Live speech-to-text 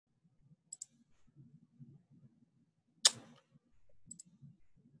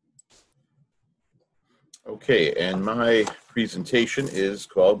Okay, and my presentation is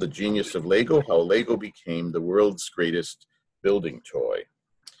called The Genius of Lego, How Lego Became the World's Greatest Building Toy.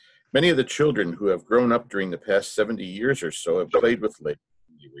 Many of the children who have grown up during the past 70 years or so have played with Lego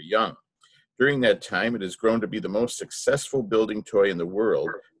when they were young. During that time, it has grown to be the most successful building toy in the world,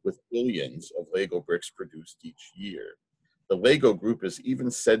 with billions of Lego bricks produced each year. The Lego Group is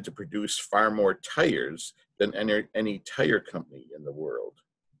even said to produce far more tires than any tire company in the world.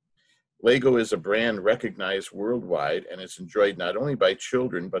 Lego is a brand recognized worldwide and is enjoyed not only by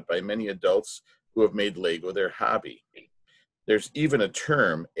children, but by many adults who have made Lego their hobby. There's even a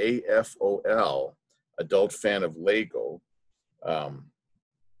term, AFOL, adult fan of Lego. Um,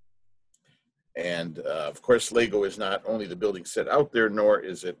 of course, Lego is not only the building set out there, nor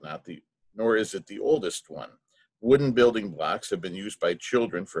is it the oldest one. Wooden building blocks have been used by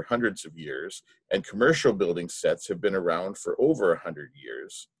children for hundreds of years, and commercial building sets have been around for over 100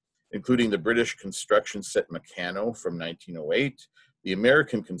 years, including the British construction set Meccano from 1908, the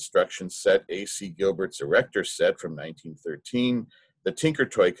American construction set A.C. Gilbert's Erector set from 1913, the Tinker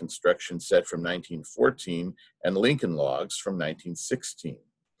Toy construction set from 1914, and Lincoln Logs from 1916.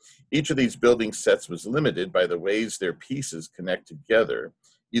 Each of these building sets was limited by the ways their pieces connect together,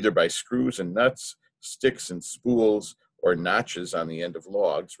 either by screws and nuts, sticks and spools, or notches on the end of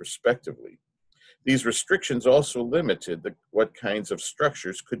logs, respectively. These restrictions also limited what kinds of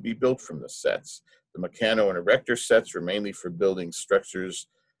structures could be built from the sets. The Meccano and Erector sets were mainly for building structures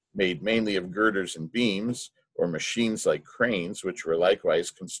made mainly of girders and beams, or machines like cranes, which were likewise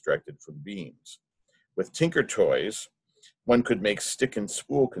constructed from beams. With Tinker Toys, one could make stick and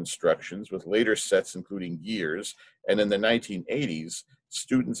spool constructions with later sets including gears, and in the 1980s,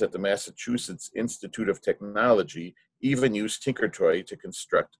 students at the Massachusetts Institute of Technology even used Tinker Toy to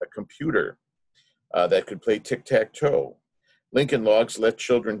construct a computer that could play tic-tac-toe. Lincoln Logs let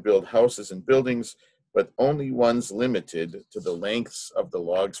children build houses and buildings, but only ones limited to the lengths of the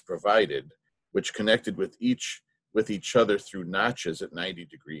logs provided, which connected with each other through notches at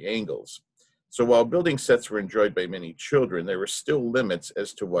 90-degree angles. So while building sets were enjoyed by many children, there were still limits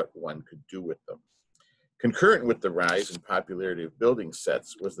as to what one could do with them. Concurrent with the rise in popularity of building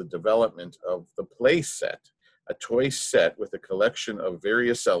sets was the development of the play set, a toy set with a collection of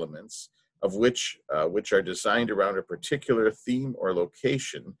various elements of which are designed around a particular theme or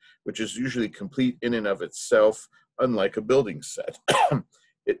location, which is usually complete in and of itself, unlike a building set.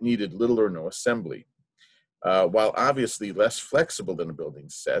 It needed little or no assembly. While obviously less flexible than a building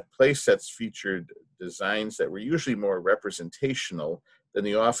set, play sets featured designs that were usually more representational than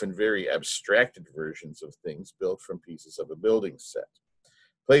the often very abstracted versions of things built from pieces of a building set.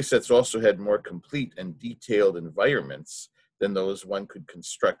 Play sets also had more complete and detailed environments than those one could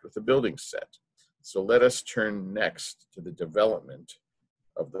construct with a building set. So let us turn next to the development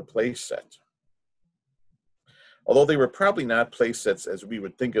of the play set. Although they were probably not play sets as we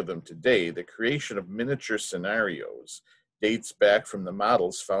would think of them today, the creation of miniature scenarios dates back from the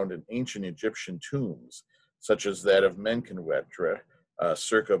models found in ancient Egyptian tombs, such as that of Menkaure,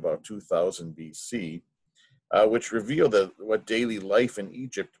 circa about 2000 BC, which reveal what daily life in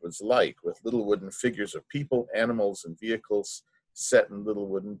Egypt was like, with little wooden figures of people, animals, and vehicles set in little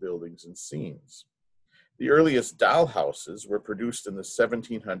wooden buildings and scenes. The earliest doll houses were produced in the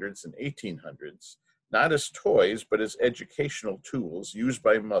 1700s and 1800s, not as toys, but as educational tools used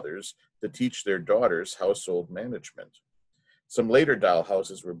by mothers to teach their daughters household management. Some later doll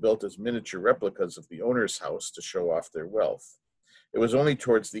houses were built as miniature replicas of the owner's house to show off their wealth. It was only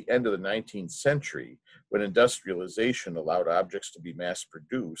towards the end of the 19th century, when industrialization allowed objects to be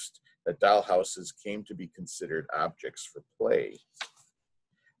mass-produced, that doll houses came to be considered objects for play.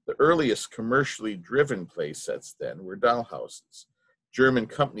 The earliest commercially driven play sets then were doll houses. German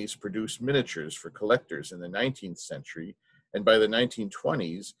companies produced miniatures for collectors in the 19th century, and by the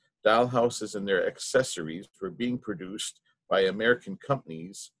 1920s, doll houses and their accessories were being produced by American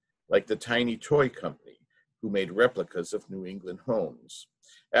companies like the Tiny Toy Company, who made replicas of New England homes.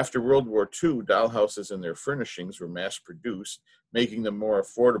 After World War II, doll houses and their furnishings were mass-produced, making them more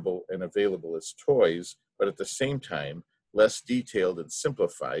affordable and available as toys, but at the same time, less detailed and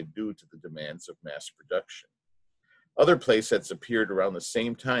simplified due to the demands of mass production. Other playsets appeared around the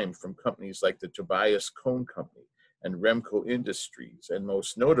same time from companies like the Tobias Cone Company and Remco Industries, and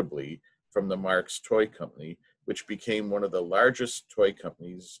most notably from the Marx Toy Company, which became one of the largest toy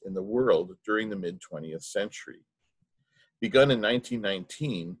companies in the world during the mid-20th century. Begun in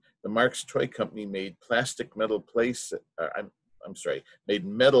 1919, the Marx Toy Company made metal play sets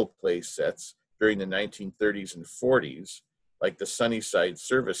during the 1930s and 40s, like the Sunnyside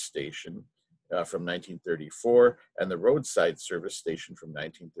Service Station from 1934 and the Roadside Service Station from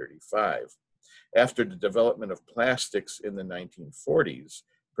 1935. After the development of plastics in the 1940s,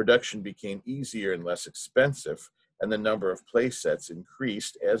 production became easier and less expensive, and the number of play sets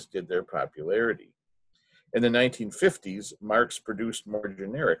increased, as did their popularity. In the 1950s, Marx produced more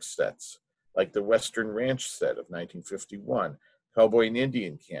generic sets, like the Western Ranch set of 1951, Cowboy and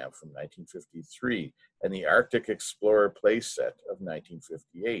Indian Camp from 1953, and the Arctic Explorer play set of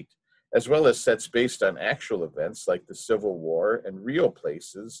 1958, as well as sets based on actual events like the Civil War and real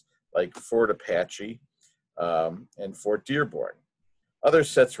places like Fort Apache and Fort Dearborn. Other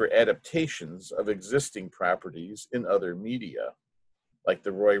sets were adaptations of existing properties in other media, like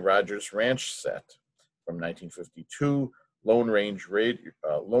the Roy Rogers Ranch set from 1952, Lone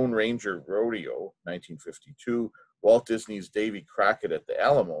Ranger Rodeo, 1952, Walt Disney's Davy Crockett at the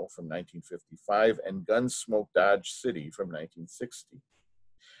Alamo from 1955, and Gunsmoke Dodge City from 1960.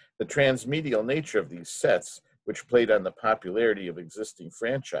 The transmedial nature of these sets, which played on the popularity of existing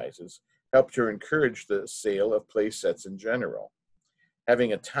franchises, helped to encourage the sale of play sets in general.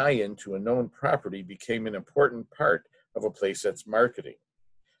 Having a tie-in to a known property became an important part of a playset's marketing.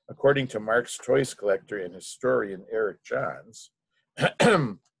 According to Mark's toys collector and historian Eric Johns,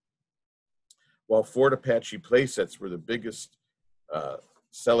 while Fort Apache playsets were the biggest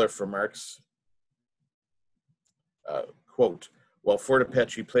seller for Mark's, quote, while Fort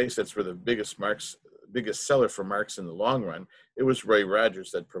Apache playsets were the biggest seller for Mark's in the long run, it was Roy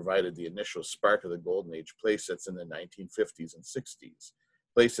Rogers that provided the initial spark of the Golden Age playsets in the 1950s and 60s.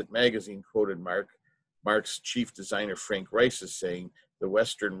 Playset magazine quoted Mark's chief designer Frank Rice as saying, "The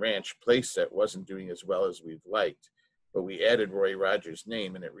Western Ranch playset wasn't doing as well as we'd liked, but we added Roy Rogers'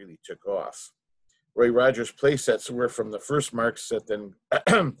 name and it really took off." Roy Rogers playsets were from the first Marx set then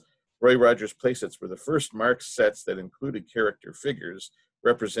Roy Rogers playsets were the first Marx sets that included character figures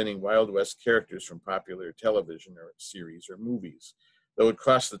representing Wild West characters from popular television or series or movies. Though it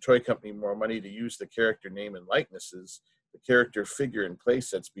cost the toy company more money to use the character name and likenesses, the character figure and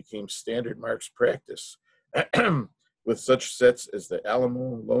playsets became standard Marx practice, with such sets as the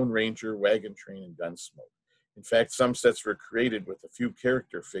Alamo, Lone Ranger, Wagon Train, and Gunsmoke. In fact, some sets were created with a few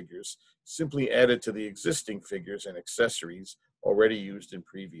character figures, simply added to the existing figures and accessories already used in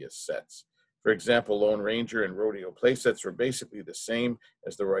previous sets. For example, Lone Ranger and Rodeo playsets were basically the same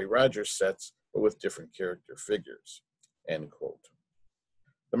as the Roy Rogers sets, but with different character figures, end quote.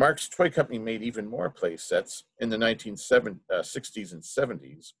 The Marx Toy Company made even more play sets in the 1960s and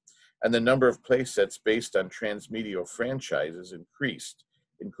 70s, and the number of play sets based on transmedial franchises increased,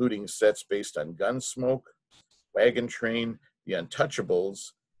 including sets based on Gunsmoke, Wagon Train, The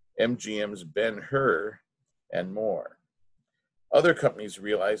Untouchables, MGM's Ben-Hur, and more. Other companies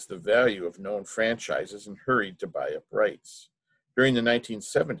realized the value of known franchises and hurried to buy up rights. During the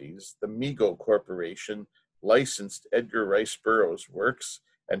 1970s, the Mego Corporation licensed Edgar Rice Burroughs' works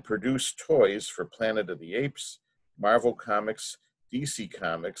and produced toys for Planet of the Apes, Marvel Comics, DC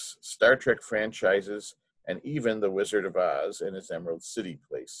Comics, Star Trek franchises, and even The Wizard of Oz and his Emerald City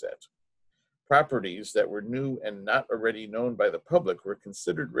playset. Properties that were new and not already known by the public were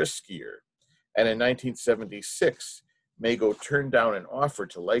considered riskier, and in 1976, Mego turned down an offer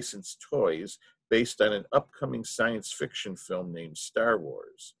to license toys based on an upcoming science fiction film named Star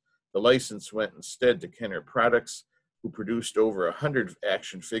Wars. The license went instead to Kenner Products, who produced over 100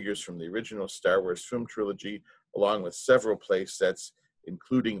 action figures from the original Star Wars film trilogy, along with several play sets,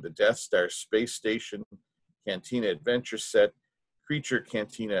 including the Death Star Space Station, Cantina Adventure Set, Creature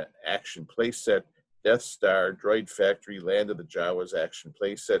Cantina Action Playset, Death Star, Droid Factory, Land of the Jawas Action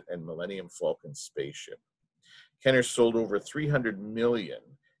Playset, and Millennium Falcon Spaceship. Kenner sold over 300 million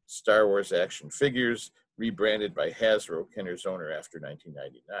Star Wars action figures, rebranded by Hasbro, Kenner's owner, after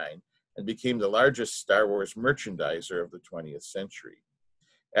 1999, and became the largest Star Wars merchandiser of the 20th century.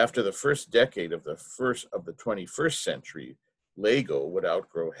 After the first decade of the 21st century, Lego would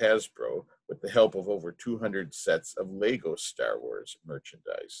outgrow Hasbro with the help of over 200 sets of Lego Star Wars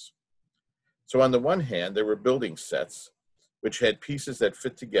merchandise. So on the one hand, there were building sets, which had pieces that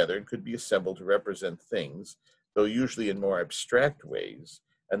fit together and could be assembled to represent things, though usually in more abstract ways,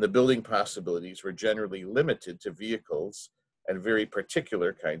 and the building possibilities were generally limited to vehicles and very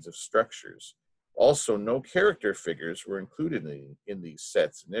particular kinds of structures. Also, no character figures were included in these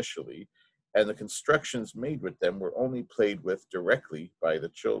sets initially, and the constructions made with them were only played with directly by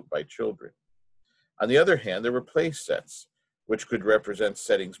children. On the other hand, there were play sets, which could represent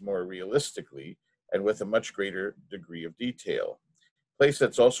settings more realistically and with a much greater degree of detail.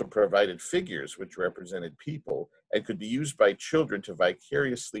 Playsets also provided figures which represented people and could be used by children to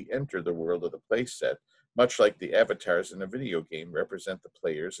vicariously enter the world of the playset, much like the avatars in a video game represent the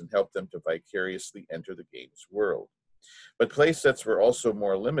players and help them to vicariously enter the game's world. But play sets were also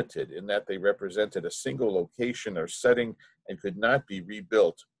more limited in that they represented a single location or setting and could not be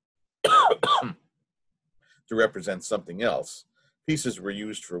rebuilt to represent something else. Pieces were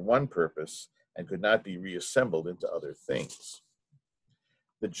used for one purpose and could not be reassembled into other things.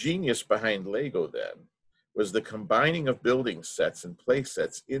 The genius behind Lego, then, was the combining of building sets and play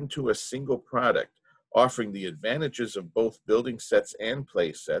sets into a single product, offering the advantages of both building sets and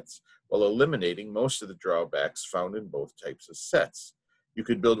play sets while eliminating most of the drawbacks found in both types of sets. You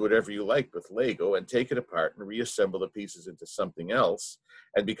could build whatever you liked with Lego and take it apart and reassemble the pieces into something else.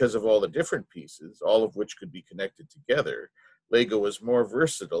 And because of all the different pieces, all of which could be connected together, Lego was more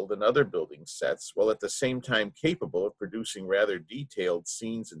versatile than other building sets, while at the same time capable of producing rather detailed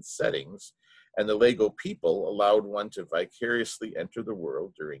scenes and settings, and the Lego people allowed one to vicariously enter the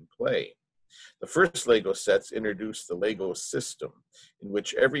world during play. The first Lego sets introduced the Lego system, in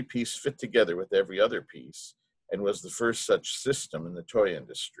which every piece fit together with every other piece, and was the first such system in the toy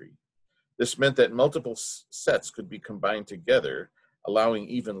industry. This meant that multiple sets could be combined together, allowing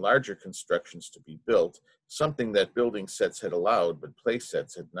even larger constructions to be built, something that building sets had allowed but play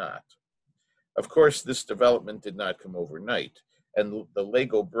sets had not. Of course, this development did not come overnight, and the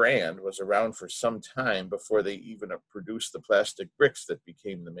Lego brand was around for some time before they even produced the plastic bricks that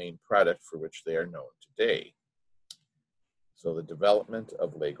became the main product for which they are known today. So the development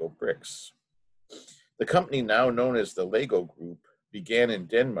of Lego bricks. The company now known as the Lego Group began in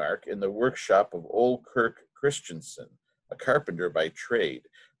Denmark in the workshop of Ole Kirk Christensen, a carpenter by trade,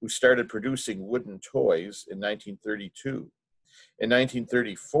 who started producing wooden toys in 1932. In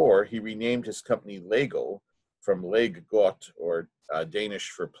 1934, he renamed his company Lego from Leg Godt, or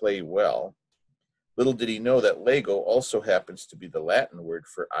Danish for play well. Little did he know that Lego also happens to be the Latin word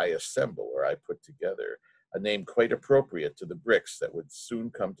for I assemble, or I put together, a name quite appropriate to the bricks that would soon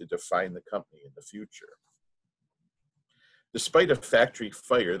come to define the company in the future. Despite a factory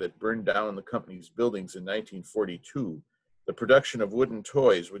fire that burned down the company's buildings in 1942, the production of wooden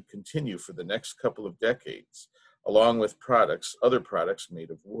toys would continue for the next couple of decades, along with other products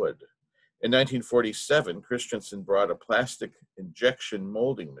made of wood. In 1947, Christensen brought a plastic injection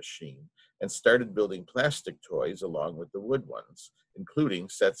molding machine and started building plastic toys along with the wood ones, including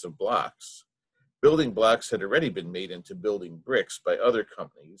sets of blocks. Building blocks had already been made into building bricks by other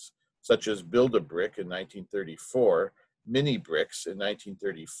companies, such as Build-A-Brick in 1934, Mini Bricks in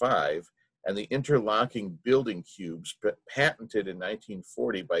 1935, and the interlocking building cubes patented in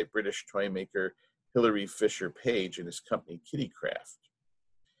 1940 by British toymaker Hilary Fisher Page and his company Kittycraft.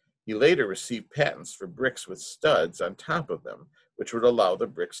 He later received patents for bricks with studs on top of them, which would allow the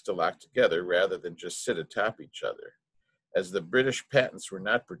bricks to lock together rather than just sit atop each other. As the British patents were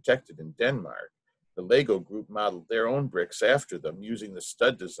not protected in Denmark, the Lego Group modeled their own bricks after them using the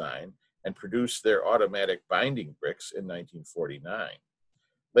stud design and produced their automatic binding bricks in 1949.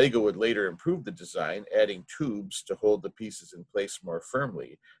 Lego would later improve the design, adding tubes to hold the pieces in place more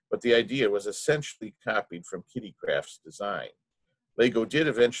firmly, but the idea was essentially copied from Kittycraft's design. Lego did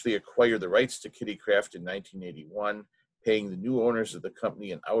eventually acquire the rights to Kittycraft in 1981, paying the new owners of the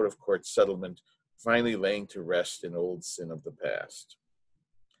company an out-of-court settlement, finally laying to rest an old sin of the past.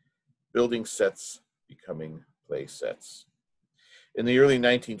 Building sets becoming play sets. In the early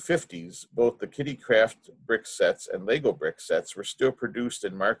 1950s, both the Kittycraft brick sets and Lego brick sets were still produced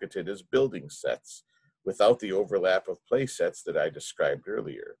and marketed as building sets, without the overlap of play sets that I described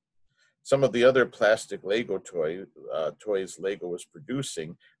earlier. Some of the other plastic Lego toys Lego was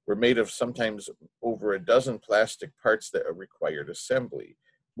producing were made of sometimes over a dozen plastic parts that required assembly,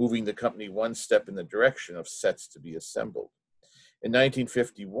 moving the company one step in the direction of sets to be assembled. In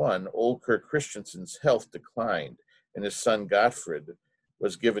 1951, Ole Kirk Christensen's health declined, and his son Gottfried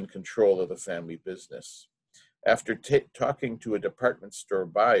was given control of the family business. After talking to a department store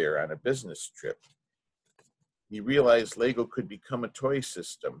buyer on a business trip, he realized Lego could become a toy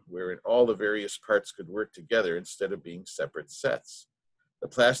system wherein all the various parts could work together instead of being separate sets. The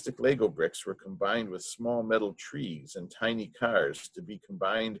plastic Lego bricks were combined with small metal trees and tiny cars to be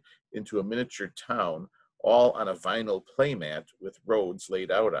combined into a miniature town, all on a vinyl playmat with roads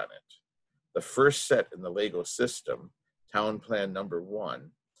laid out on it. The first set in the Lego system, Town Plan Number 1,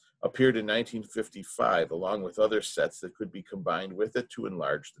 appeared in 1955 along with other sets that could be combined with it to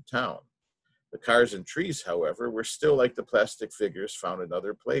enlarge the town. The cars and trees, however, were still like the plastic figures found in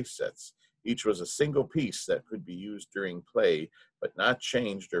other play sets. Each was a single piece that could be used during play, but not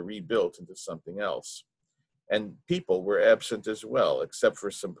changed or rebuilt into something else. And people were absent as well, except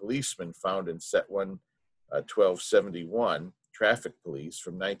for some policemen found in set 1271, Traffic Police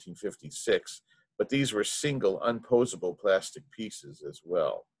from 1956, but these were single, unposable plastic pieces as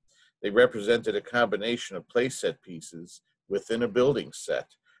well. They represented a combination of playset pieces within a building set,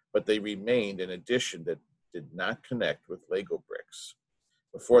 but they remained an addition that did not connect with Lego bricks.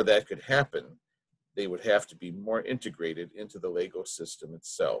 Before that could happen, they would have to be more integrated into the Lego system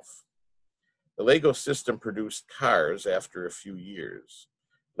itself. The Lego system produced cars after a few years.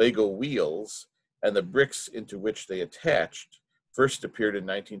 Lego wheels and the bricks into which they attached first appeared in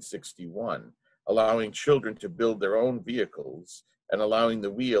 1961, allowing children to build their own vehicles and allowing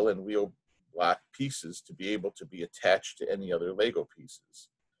the wheel and wheel block pieces to be able to be attached to any other Lego pieces.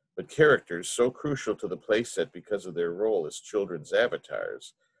 But characters so crucial to the playset because of their role as children's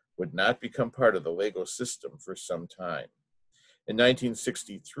avatars would not become part of the Lego system for some time. In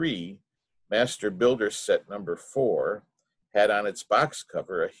 1963, Master Builder Set Number 4 had on its box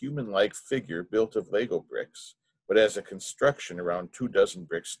cover a human-like figure built of Lego bricks, but as a construction around 24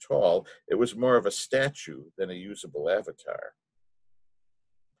 bricks tall, it was more of a statue than a usable avatar,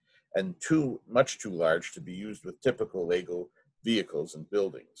 and much too large to be used with typical Lego vehicles and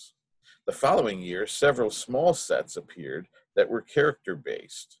buildings. The following year, several small sets appeared that were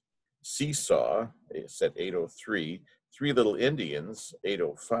character-based. Seesaw, set 803, Three Little Indians,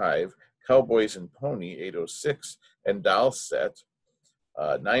 805, Cowboys and Pony, 806, and Doll Set,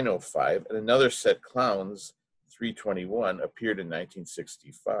 905, and another set, Clowns, 321, appeared in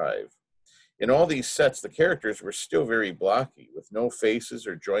 1965. In all these sets, the characters were still very blocky, with no faces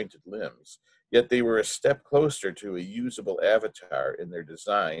or jointed limbs, yet they were a step closer to a usable avatar in their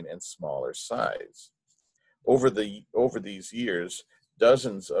design and smaller size. Over these years,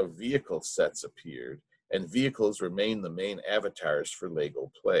 dozens of vehicle sets appeared, and vehicles remained the main avatars for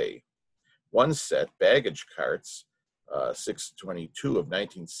Lego play. One set, Baggage Carts, 622 of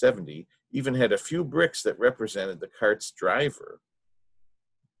 1970, even had a few bricks that represented the cart's driver,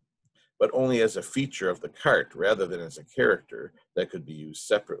 but only as a feature of the cart rather than as a character that could be used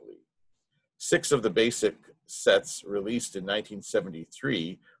separately. 6 of the basic sets released in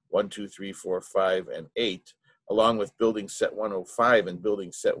 1973, 1, 2, 3, 4, 5, and 8, along with Building Set 105 and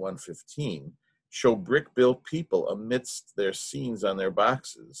Building Set 115, show brick-built people amidst their scenes on their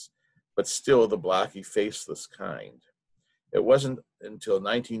boxes, but still the blocky, faceless kind. It wasn't until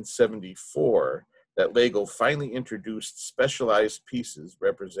 1974 that Lego finally introduced specialized pieces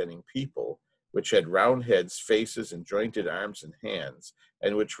representing people, which had round heads, faces, and jointed arms and hands,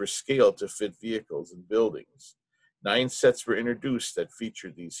 and which were scaled to fit vehicles and buildings. 9 sets were introduced that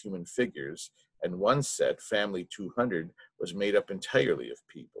featured these human figures, and one set, Family 200, was made up entirely of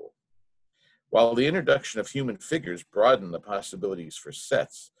people. While the introduction of human figures broadened the possibilities for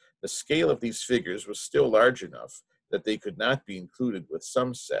sets, the scale of these figures was still large enough that they could not be included with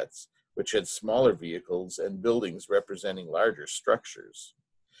some sets, which had smaller vehicles and buildings representing larger structures.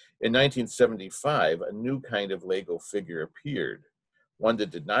 In 1975, a new kind of Lego figure appeared, one that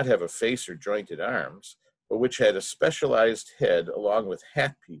did not have a face or jointed arms, but which had a specialized head along with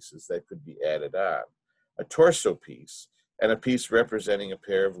hat pieces that could be added on, a torso piece, and a piece representing a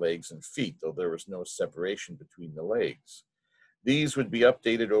pair of legs and feet, though there was no separation between the legs. These would be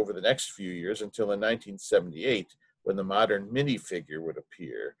updated over the next few years until in 1978, when the modern minifigure would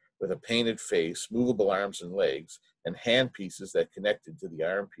appear, with a painted face, movable arms and legs, and hand pieces that connected to the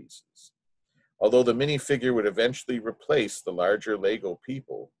arm pieces. Although the minifigure would eventually replace the larger Lego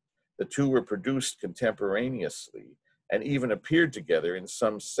people, the two were produced contemporaneously and even appeared together in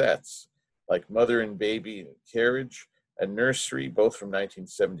some sets, like Mother and Baby Carriage and Nursery, both from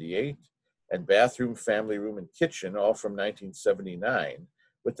 1978, and Bathroom, Family Room, and Kitchen, all from 1979,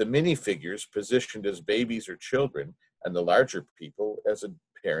 with the minifigures positioned as babies or children and the larger people as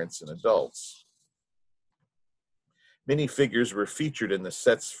parents and adults. Minifigures were featured in the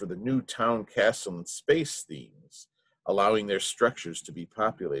sets for the new town, castle, and space themes, allowing their structures to be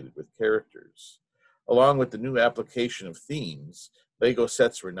populated with characters. Along with the new application of themes, Lego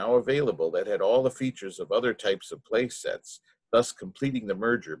sets were now available that had all the features of other types of play sets, thus completing the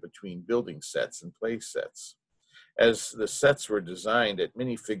merger between building sets and play sets. As the sets were designed at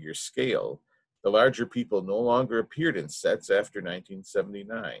minifigure scale, the larger people no longer appeared in sets after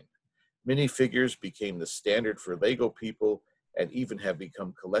 1979. Minifigures became the standard for Lego people and even have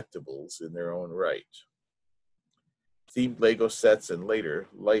become collectibles in their own right. Themed Lego sets and later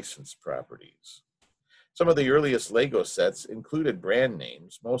licensed properties. Some of the earliest Lego sets included brand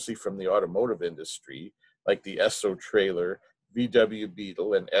names, mostly from the automotive industry, like the Esso trailer, VW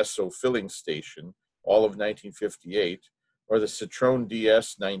Beetle, and Esso filling station, all of 1958, or the Citroën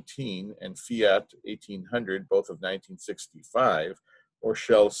DS19 and Fiat 1800, both of 1965, or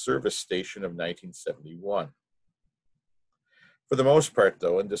Shell service station of 1971. For the most part,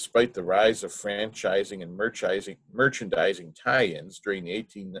 though, and despite the rise of franchising and merchandising tie-ins during the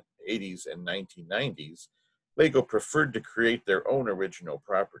 1880s and 1990s, Lego preferred to create their own original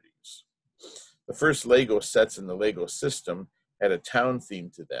properties. The first Lego sets in the Lego system had a town theme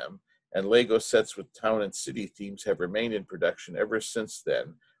to them, and Lego sets with town and city themes have remained in production ever since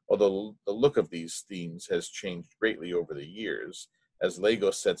then, although the look of these themes has changed greatly over the years, as Lego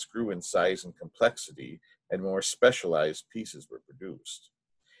sets grew in size and complexity, and more specialized pieces were produced.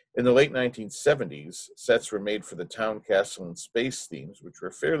 In the late 1970s, sets were made for the town, castle, and space themes, which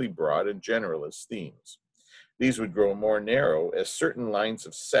were fairly broad and general as themes. These would grow more narrow as certain lines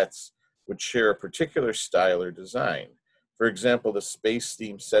of sets would share a particular style or design. For example, the space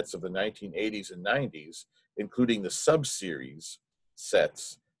theme sets of the 1980s and 90s, including the sub-series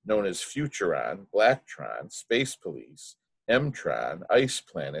sets known as Futuron, Blacktron, Space Police, Mtron, Ice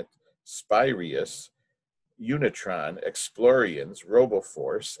Planet, Spyrius, Unitron, Explorians,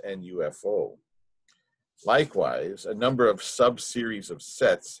 Roboforce, and UFO. Likewise, a number of sub-series of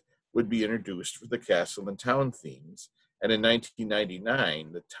sets would be introduced for the castle and town themes, and in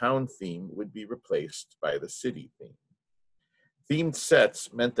 1999, the town theme would be replaced by the city theme. Themed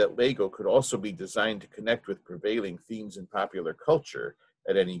sets meant that Lego could also be designed to connect with prevailing themes in popular culture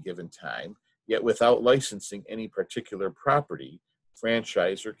at any given time, yet without licensing any particular property,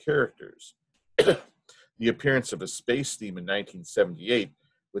 franchise, or characters. The appearance of a space theme in 1978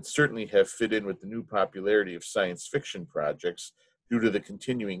 would certainly have fit in with the new popularity of science fiction projects due to the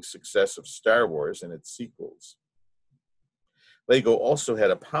continuing success of Star Wars and its sequels. Lego also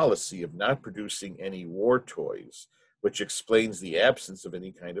had a policy of not producing any war toys, which explains the absence of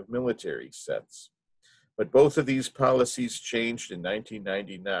any kind of military sets. But both of these policies changed in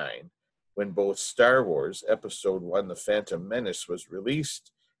 1999 when both Star Wars Episode I: The Phantom Menace was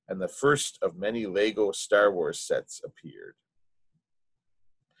released and the first of many Lego Star Wars sets appeared.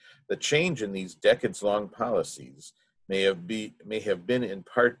 The change in these decades-long policies may have been in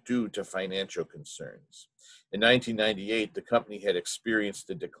part due to financial concerns. In 1998, the company had experienced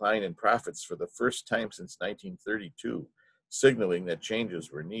a decline in profits for the first time since 1932, signaling that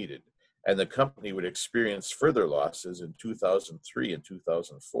changes were needed, and the company would experience further losses in 2003 and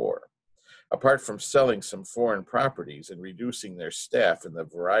 2004. Apart from selling some foreign properties and reducing their staff and the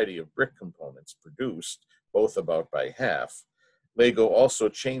variety of brick components produced, both about by half, Lego also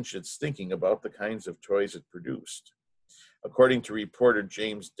changed its thinking about the kinds of toys it produced. According to reporter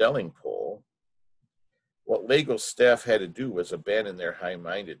James Dellingpole, what Lego's staff had to do was abandon their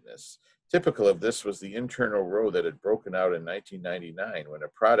high-mindedness. Typical of this was the internal row that had broken out in 1999 when a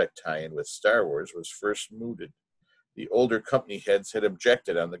product tie-in with Star Wars was first mooted. The older company heads had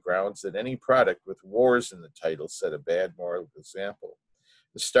objected on the grounds that any product with wars in the title set a bad moral example.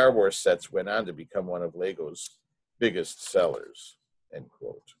 The Star Wars sets went on to become one of Lego's biggest sellers, end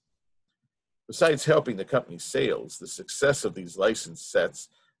quote. Besides helping the company's sales, the success of these licensed sets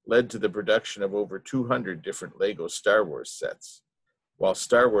led to the production of over 200 different Lego Star Wars sets. While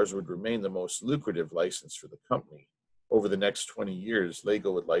Star Wars would remain the most lucrative license for the company, over the next 20 years,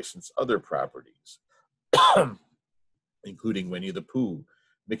 Lego would license other properties, including Winnie the Pooh,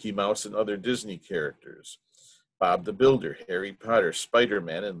 Mickey Mouse and other Disney characters, Bob the Builder, Harry Potter,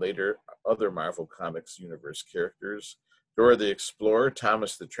 Spider-Man, and later other Marvel Comics universe characters, Dora the Explorer,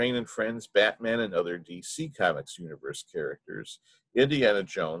 Thomas the Train and Friends, Batman, and other DC Comics universe characters, Indiana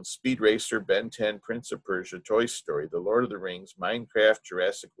Jones, Speed Racer, Ben 10, Prince of Persia, Toy Story, The Lord of the Rings, Minecraft,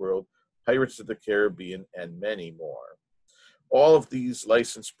 Jurassic World, Pirates of the Caribbean, and many more. All of these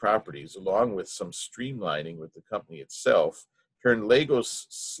licensed properties, along with some streamlining with the company itself, turned Lego's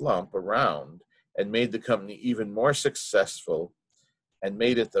slump around and made the company even more successful and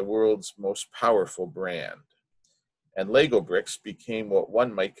made it the world's most powerful brand. And Lego bricks became what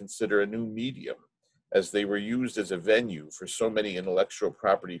one might consider a new medium, as they were used as a venue for so many intellectual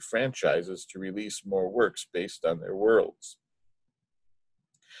property franchises to release more works based on their worlds.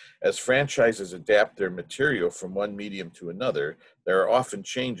 As franchises adapt their material from one medium to another, there are often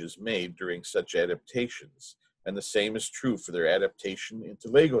changes made during such adaptations, and the same is true for their adaptation into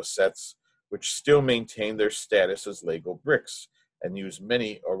Lego sets, which still maintain their status as Lego bricks and use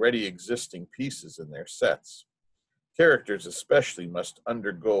many already existing pieces in their sets. Characters especially must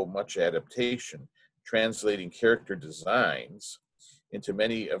undergo much adaptation, translating character designs into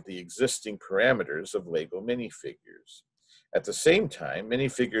many of the existing parameters of Lego minifigures. At the same time,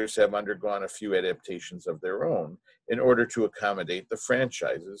 minifigures have undergone a few adaptations of their own in order to accommodate the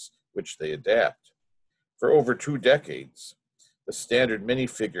franchises which they adapt. For over 2 decades, the standard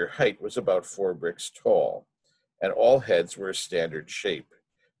minifigure height was about 4 bricks tall, and all heads were a standard shape.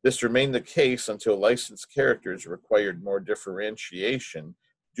 This remained the case until licensed characters required more differentiation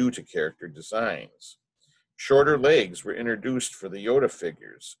due to character designs. Shorter legs were introduced for the Yoda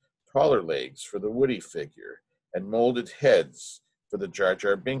figures, taller legs for the Woody figure, and molded heads for the Jar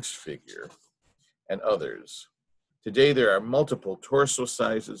Jar Binks figure, and others. Today there are multiple torso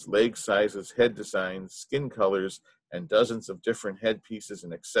sizes, leg sizes, head designs, skin colors, and dozens of different headpieces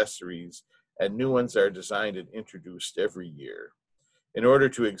and accessories, and new ones are designed and introduced every year. In order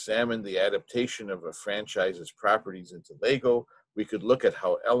to examine the adaptation of a franchise's properties into Lego, we could look at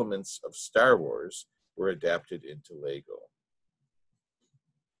how elements of Star Wars were adapted into Lego.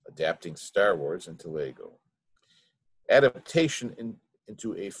 Adapting Star Wars into Lego. Adaptation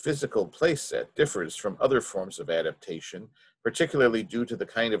into a physical playset differs from other forms of adaptation, particularly due to the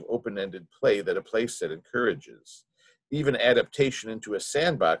kind of open-ended play that a playset encourages. Even adaptation into a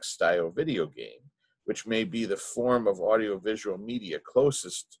sandbox-style video game, which may be the form of audiovisual media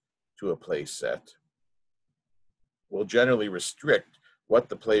closest to a playset, will generally restrict what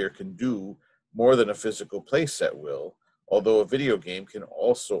the player can do more than a physical playset will, although a video game can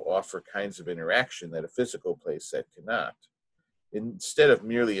also offer kinds of interaction that a physical playset cannot. Instead of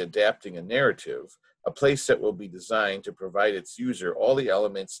merely adapting a narrative, a playset will be designed to provide its user all the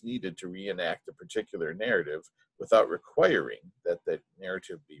elements needed to reenact a particular narrative without requiring that the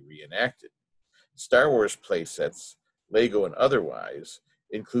narrative be reenacted. Star Wars playsets, Lego and otherwise,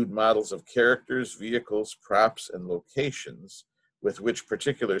 include models of characters, vehicles, props, and locations with which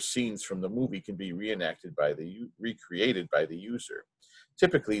particular scenes from the movie can be recreated by the user.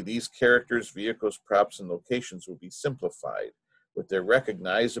 Typically, these characters, vehicles, props, and locations will be simplified, with their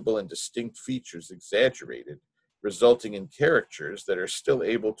recognizable and distinct features exaggerated, resulting in characters that are still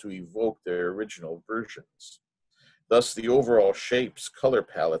able to evoke their original versions. Thus, the overall shapes, color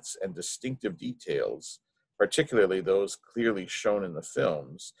palettes, and distinctive details, particularly those clearly shown in the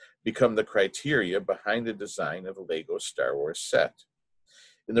films, become the criteria behind the design of a Lego Star Wars set.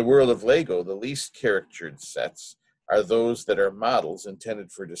 In the world of Lego, the least caricatured sets are those that are models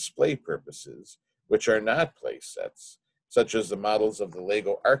intended for display purposes, which are not play sets, such as the models of the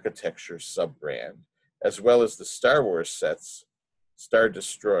Lego Architecture sub-brand, as well as the Star Wars sets, Star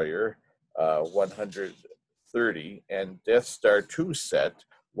Destroyer 130 and Death Star 2 set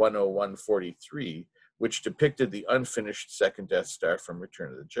 10143, which depicted the unfinished second Death Star from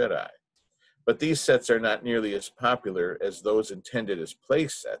Return of the Jedi. But these sets are not nearly as popular as those intended as play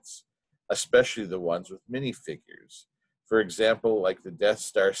sets, especially the ones with minifigures. For example, like the Death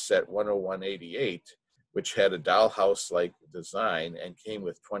Star set 10188, which had a dollhouse-like design and came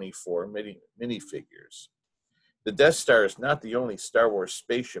with 24 minifigures. The Death Star is not the only Star Wars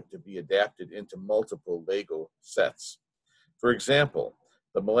spaceship to be adapted into multiple Lego sets. For example,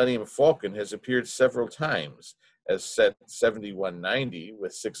 the Millennium Falcon has appeared several times as set 7190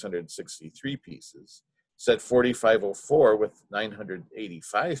 with 663 pieces, set 4504 with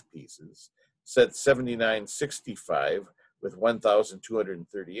 985 pieces, set 7965 with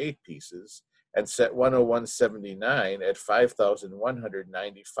 1,238 pieces, and set 10179 at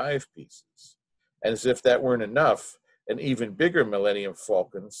 5,195 pieces. And as if that weren't enough, an even bigger Millennium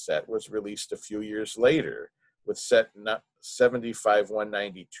Falcon set was released a few years later, with set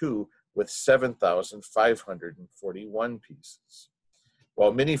 75192 with 7,541 pieces.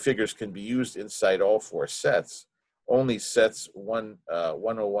 While minifigures can be used inside all four sets, only sets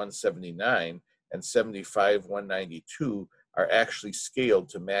 10179 and 75192 are actually scaled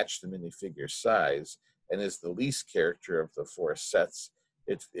to match the minifigure size and is the least character of the four sets.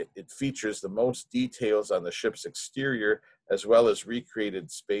 It features the most details on the ship's exterior as well as recreated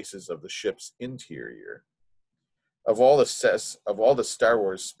spaces of the ship's interior. Of all the Star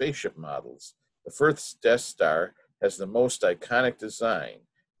Wars spaceship models, the first Death Star has the most iconic design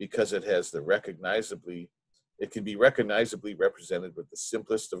because it can be recognizably represented with the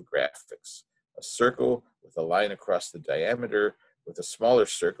simplest of graphics, a circle with a line across the diameter with a smaller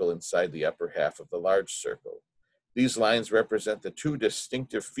circle inside the upper half of the large circle. These lines represent the two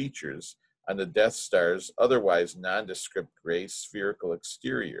distinctive features on the Death Star's otherwise nondescript gray spherical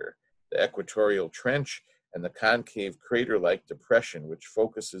exterior, the equatorial trench and the concave crater-like depression which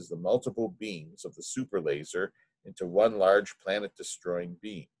focuses the multiple beams of the super laser into one large planet-destroying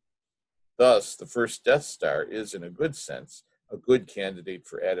beam. Thus, the first Death Star is, in a good sense, a good candidate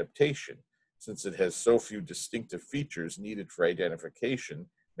for adaptation, since it has so few distinctive features needed for identification,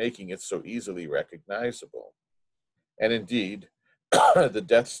 making it so easily recognizable. And indeed, the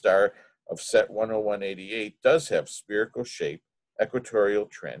Death Star of set 10188 does have spherical shape, equatorial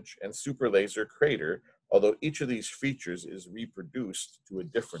trench, and super laser crater, although each of these features is reproduced to a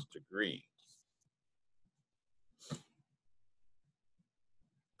different degree.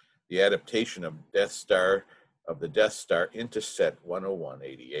 the adaptation of the Death Star into set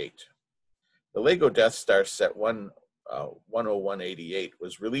 10188. The Lego Death Star set 10188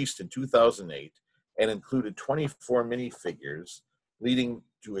 was released in 2008 and included 24 minifigures, leading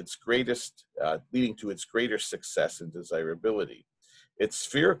to its greater success and desirability. Its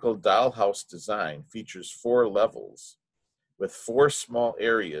spherical dollhouse design features 4 levels, with 4 small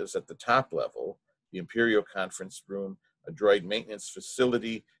areas at the top level: the Imperial Conference Room, a droid maintenance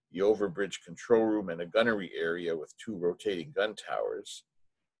facility, the overbridge control room, and a gunnery area with 2 rotating gun towers.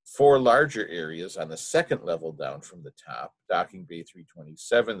 4 larger areas on the second level down from the top: Docking Bay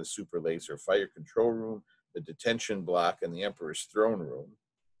 327, the Super Laser Fire Control Room, the Detention Block, and the Emperor's Throne Room.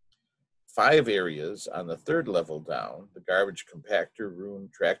 5 areas on the third level down: the Garbage Compactor Room,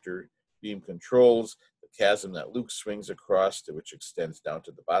 Tractor Beam Controls, the chasm that Luke swings across, which extends down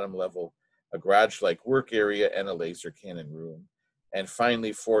to the bottom level, a garage-like work area, and a laser cannon room. And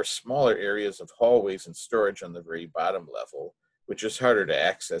finally, 4 smaller areas of hallways and storage on the very bottom level, which is harder to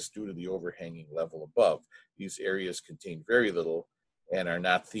access due to the overhanging level above. These areas contain very little and are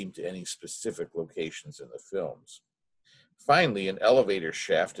not themed to any specific locations in the films. Finally, an elevator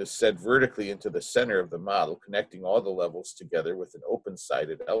shaft is set vertically into the center of the model, connecting all the levels together with an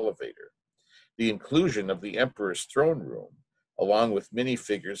open-sided elevator. The inclusion of the Emperor's Throne Room, along with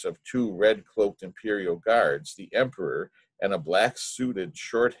minifigures of 2 red-cloaked Imperial guards, the Emperor, and a black-suited,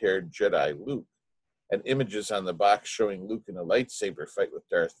 short-haired Jedi Luke, and images on the box showing Luke in a lightsaber fight with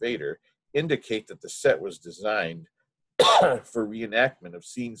Darth Vader, indicate that the set was designed for reenactment of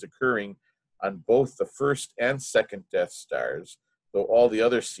scenes occurring on both the first and second Death Stars, though all the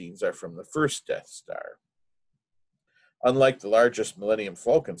other scenes are from the first Death Star. Unlike the largest Millennium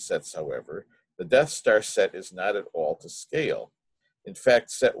Falcon sets, however, the Death Star set is not at all to scale. In fact,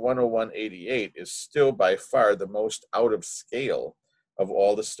 set 10188 is still by far the most out of scale of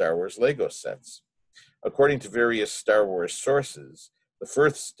all the Star Wars Lego sets. According to various Star Wars sources, the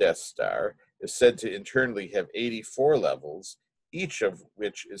first Death Star is said to internally have 84 levels, each of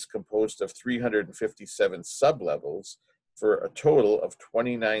which is composed of 357 sublevels, for a total of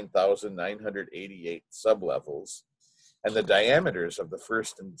 29,988 sublevels. And the diameters of the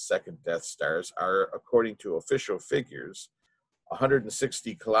first and second Death Stars are, according to official figures,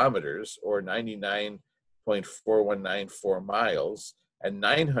 160 kilometers, or 99.4194 miles, and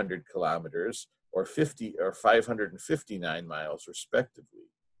 900 kilometers, or 559 miles, respectively.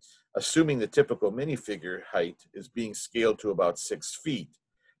 Assuming the typical minifigure height is being scaled to about 6 feet,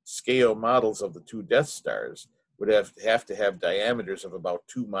 scale models of the 2 Death Stars would have to have diameters of about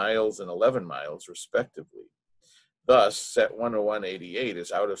 2 miles and 11 miles, respectively. Thus, set 10188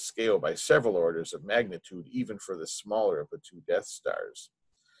 is out of scale by several orders of magnitude, even for the smaller of the 2 Death Stars.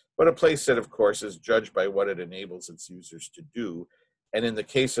 But a playset, of course, is judged by what it enables its users to do, and in the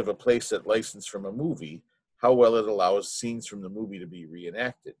case of a playset licensed from a movie, how well it allows scenes from the movie to be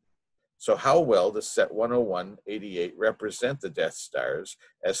reenacted. So how well does set 10188 represent the Death Stars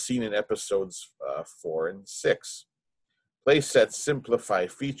as seen in episodes 4 and 6? Playsets simplify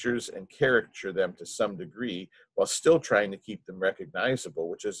features and caricature them to some degree while still trying to keep them recognizable,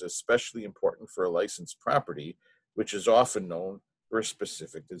 which is especially important for a licensed property, which is often known for a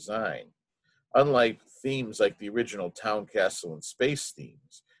specific design. Unlike themes like the original Town, Castle, and Space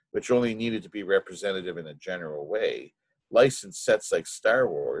themes, which only needed to be representative in a general way, licensed sets like Star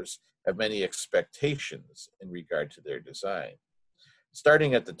Wars have many expectations in regard to their design.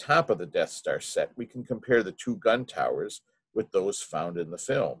 Starting at the top of the Death Star set, we can compare the 2 gun towers with those found in the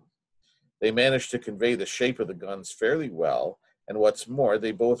film. They managed to convey the shape of the guns fairly well, and what's more,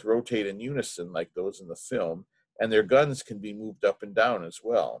 they both rotate in unison like those in the film, and their guns can be moved up and down as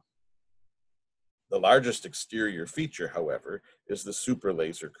well. The largest exterior feature, however, is the Super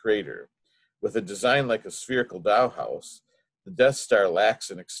Laser Crater. With a design like a spherical dollhouse, the Death Star lacks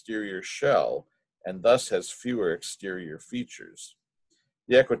an exterior shell and thus has fewer exterior features.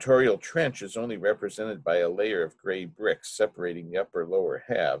 The equatorial trench is only represented by a layer of gray bricks separating the upper and lower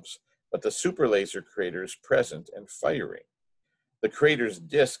halves, but the Super Laser Crater is present and firing. The crater's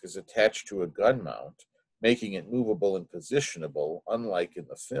disc is attached to a gun mount, making it movable and positionable, unlike in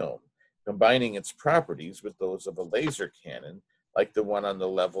the film, combining its properties with those of a laser cannon, like the one on the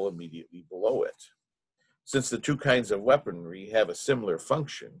level immediately below it. Since the 2 kinds of weaponry have a similar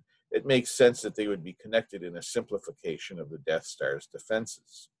function, it makes sense that they would be connected in a simplification of the Death Star's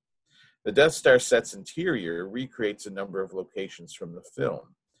defenses. The Death Star set's interior recreates a number of locations from the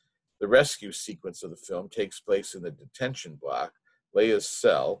film. The rescue sequence of the film takes place in the detention block, Leia's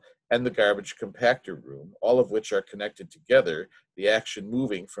cell, and the garbage compactor room, all of which are connected together, the action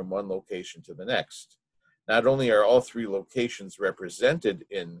moving from one location to the next. Not only are all three locations represented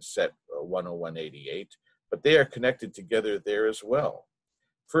in set 10188, but they are connected together there as well.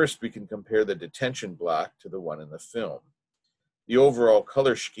 First, we can compare the detention block to the one in the film. The overall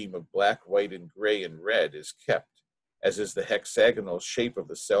color scheme of black, white, and gray and red is kept, as is the hexagonal shape of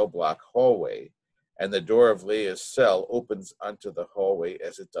the cell block hallway, and the door of Leia's cell opens onto the hallway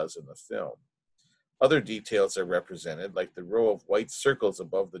as it does in the film. Other details are represented, like the row of white circles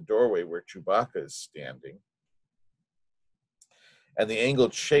above the doorway where Chewbacca is standing, and the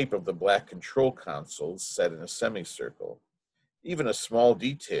angled shape of the black control consoles set in a semicircle. Even a small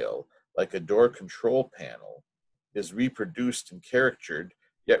detail, like a door control panel, is reproduced and caricatured,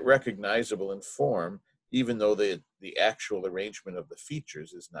 yet recognizable in form, even though the actual arrangement of the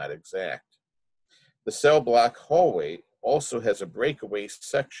features is not exact. The cell block hallway also has a breakaway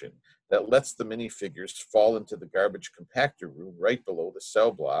section that lets the minifigures fall into the garbage compactor room right below the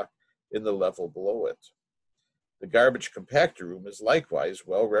cell block in the level below it. The garbage compactor room is likewise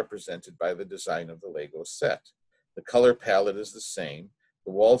well represented by the design of the Lego set. The color palette is the same,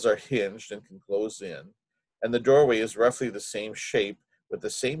 the walls are hinged and can close in, and the doorway is roughly the same shape with the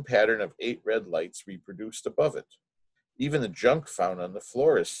same pattern of 8 red lights reproduced above it. Even the junk found on the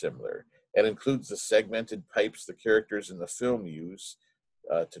floor is similar and includes the segmented pipes the characters in the film use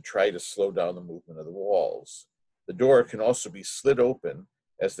to try to slow down the movement of the walls. The door can also be slid open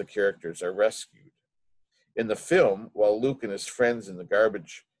as the characters are rescued. In the film, while Luke and his friends in the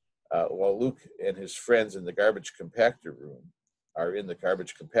garbage compactor room are in the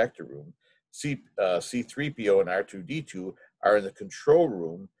garbage compactor room, C3PO and R2D2 are in the control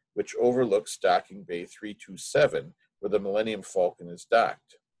room, which overlooks docking bay 327, where the Millennium Falcon is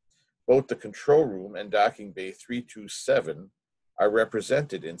docked. Both the control room and docking bay 327 are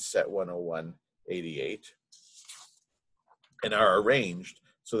represented in set 10188 and are arranged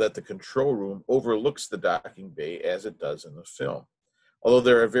so that the control room overlooks the docking bay as it does in the film. Although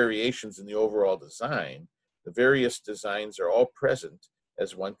there are variations in the overall design, the various designs are all present,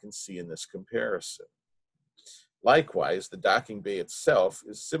 as one can see in this comparison. Likewise, the docking bay itself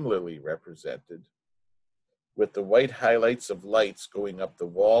is similarly represented, with the white highlights of lights going up the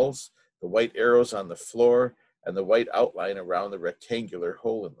walls, the white arrows on the floor, and the white outline around the rectangular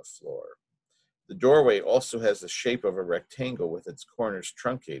hole in the floor. The doorway also has the shape of a rectangle with its corners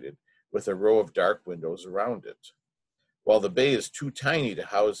truncated, with a row of dark windows around it. While the bay is too tiny to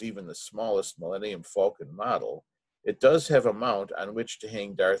house even the smallest Millennium Falcon model, it does have a mount on which to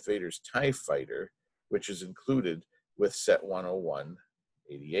hang Darth Vader's TIE Fighter, which is included with set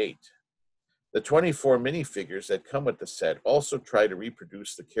 10188. The 24 minifigures that come with the set also try to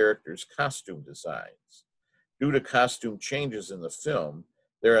reproduce the characters' costume designs. Due to costume changes in the film,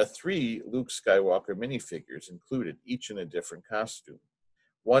 there are 3 Luke Skywalker minifigures included, each in a different costume.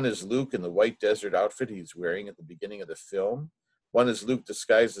 One is Luke in the white desert outfit he's wearing at the beginning of the film. One is Luke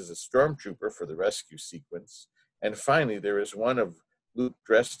disguised as a stormtrooper for the rescue sequence. And finally, there is one of Luke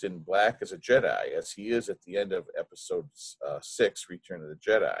dressed in black as a Jedi, as he is at the end of episode 6, Return of the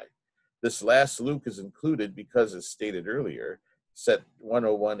Jedi. This last Luke is included because, as stated earlier, set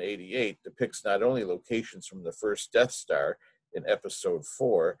 10188 depicts not only locations from the first Death Star in episode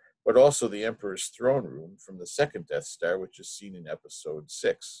 4, but also the Emperor's throne room from the second Death Star, which is seen in episode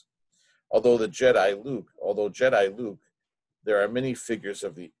 6. Although Jedi Luke, there are many figures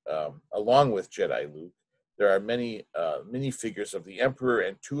of the, along with Jedi Luke, there are many minifigures of the Emperor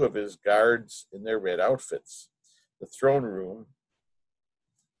and 2 of his guards in their red outfits. The throne room,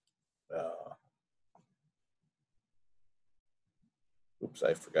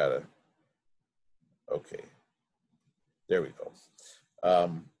 I forgot it. Okay, there we go.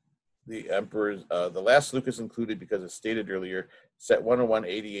 The Emperor's, the last Luke is included because, as stated earlier, set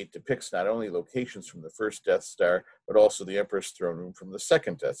 10188 depicts not only locations from the first Death Star, but also the Emperor's throne room from the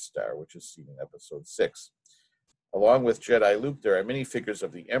second Death Star, which is seen in episode 6. Along with Jedi Luke, there are many figures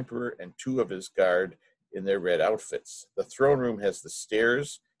of the Emperor and 2 of his guard in their red outfits. The throne room has the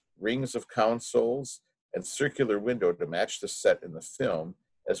stairs, rings of consoles, and circular window to match the set in the film,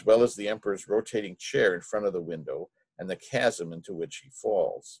 as well as the Emperor's rotating chair in front of the window and the chasm into which he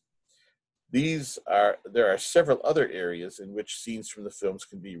falls. There are several other areas in which scenes from the films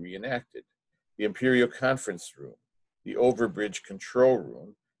can be reenacted. The Imperial Conference Room, the Overbridge Control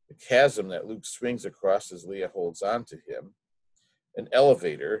Room, the chasm that Luke swings across as Leia holds on to him, an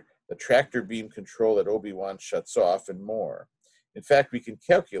elevator, the tractor beam control that Obi-Wan shuts off, and more. In fact, we can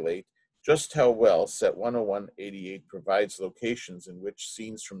calculate just how well set 10188 provides locations in which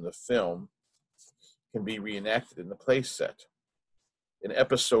scenes from the film can be reenacted in the playset. In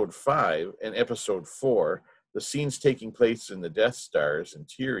episode 5 and episode 4, the scenes taking place in the Death Star's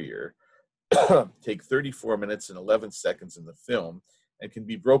interior take 34 minutes and 11 seconds in the film and can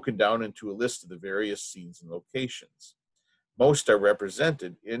be broken down into a list of the various scenes and locations. Most are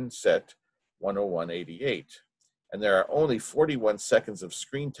represented in set 10188, and there are only 41 seconds of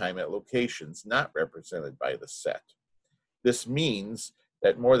screen time at locations not represented by the set. This means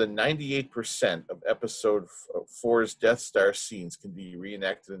that more than 98% of Episode 4's Death Star scenes can be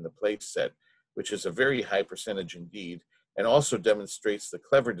reenacted in the play set, which is a very high percentage indeed, and also demonstrates the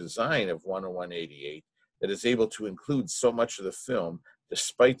clever design of 10188 that is able to include so much of the film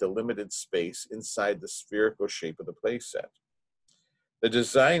despite the limited space inside the spherical shape of the play set. The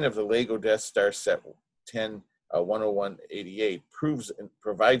design of the Lego Death Star set 10188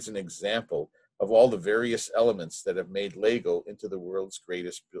 provides an example of all the various elements that have made Lego into the world's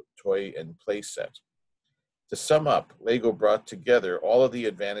greatest toy and play set. To sum up, Lego brought together all of the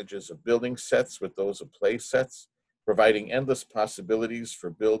advantages of building sets with those of play sets, providing endless possibilities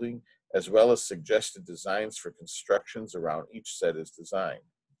for building, as well as suggested designs for constructions around each set is designed.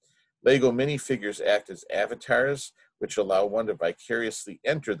 Lego minifigures act as avatars, which allow one to vicariously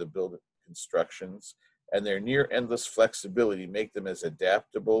enter the building constructions, and their near endless flexibility make them as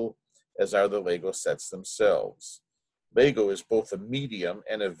adaptable as are the Lego sets themselves. Lego is both a medium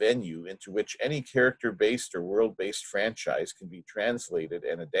and a venue into which any character-based or world-based franchise can be translated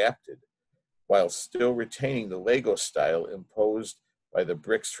and adapted, while still retaining the Lego style imposed by the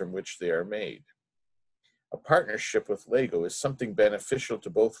bricks from which they are made. A partnership with Lego is something beneficial to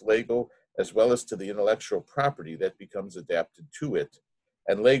both Lego as well as to the intellectual property that becomes adapted to it,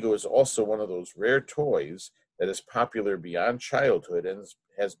 and Lego is also one of those rare toys that is popular beyond childhood and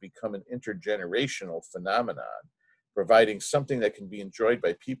has become an intergenerational phenomenon, providing something that can be enjoyed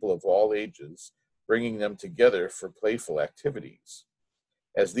by people of all ages, bringing them together for playful activities.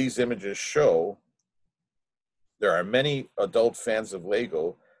 As these images show, there are many adult fans of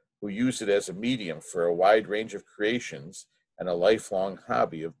Lego who use it as a medium for a wide range of creations and a lifelong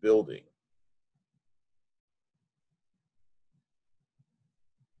hobby of building.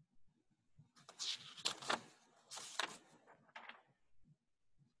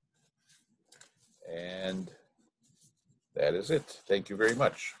 And that is it. Thank you very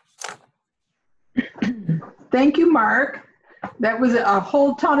much. Thank you, Mark. That was a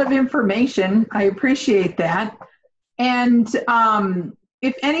whole ton of information. I appreciate that. And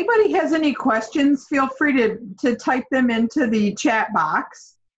if anybody has any questions, feel free to type them into the chat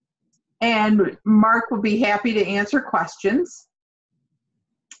box, and Mark will be happy to answer questions.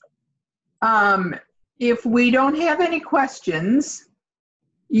 If we don't have any questions,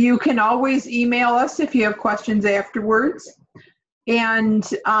 you can always email us if you have questions afterwards. And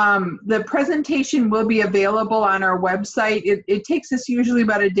the presentation will be available on our website. It takes us usually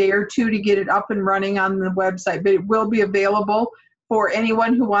about a day or two to get it up and running on the website, but it will be available for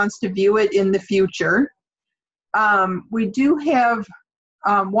anyone who wants to view it in the future. We do have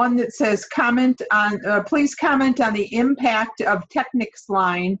one that says, please comment on the impact of Technic's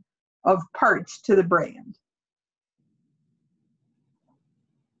line of parts to the brand.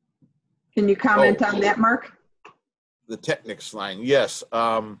 Can you comment on that, Mark? The Technics line, yes.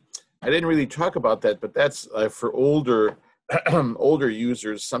 I didn't really talk about that, but that's for older older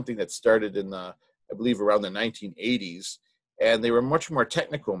users, something that started in the, I believe, around the 1980s, and they were much more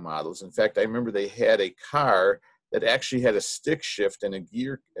technical models. In fact, I remember they had a car that actually had a stick shift and a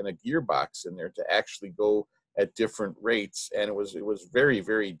gearbox in there to actually go at different rates, and it was very,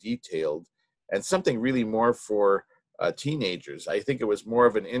 very detailed, and something really more for teenagers. I think it was more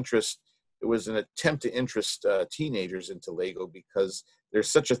of an interest. It was an attempt to interest teenagers into Lego, because there's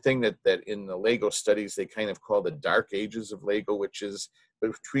such a thing that in the Lego studies they kind of call the dark ages of Lego, which is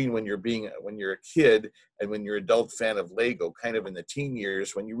between when you're a kid and when you're an adult fan of Lego, kind of in the teen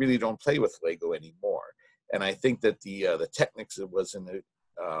years when you really don't play with Lego anymore. And I think that the Technics was an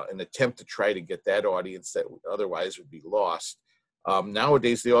attempt to try to get that audience that otherwise would be lost.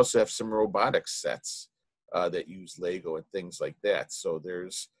 Nowadays they also have some robotics sets that use Lego and things like that. So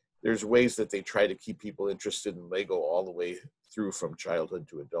there's ways that they try to keep people interested in Lego all the way through from childhood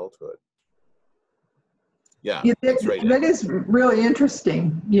to adulthood. Yeah, that's right. That is really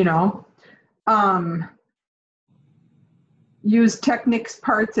interesting, you know. Use Technics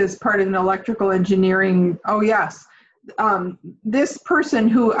parts as part of an electrical engineering. Oh, yes. This person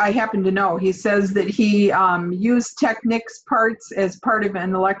who I happen to know, he says that he used Technics parts as part of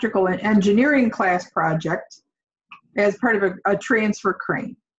an electrical engineering class project as part of a transfer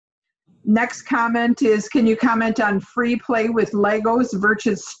crane. Next comment is, can you comment on free play with Legos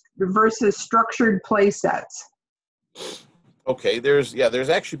versus structured play sets? Okay, there's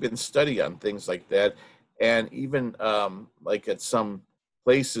actually been study on things like that, and even like at some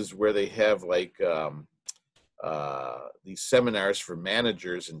places where they have like these seminars for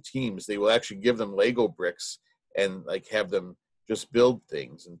managers and teams, they will actually give them Lego bricks and like have them just build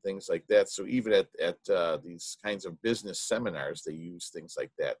things and things like that. So even at these kinds of business seminars, they use things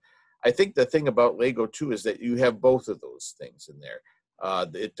like that. I think the thing about Lego too is that you have both of those things in there.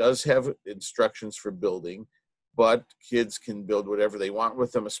 It does have instructions for building, but kids can build whatever they want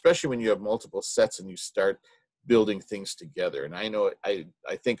with them, especially when you have multiple sets and you start building things together. And I know, I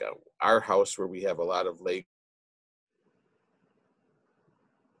think our house where we have a lot of Lego.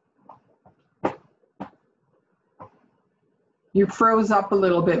 You froze up a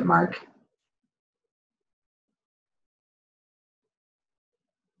little bit, Mark.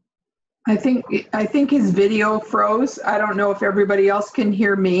 I think his video froze. I don't know if everybody else can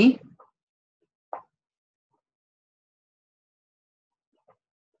hear me.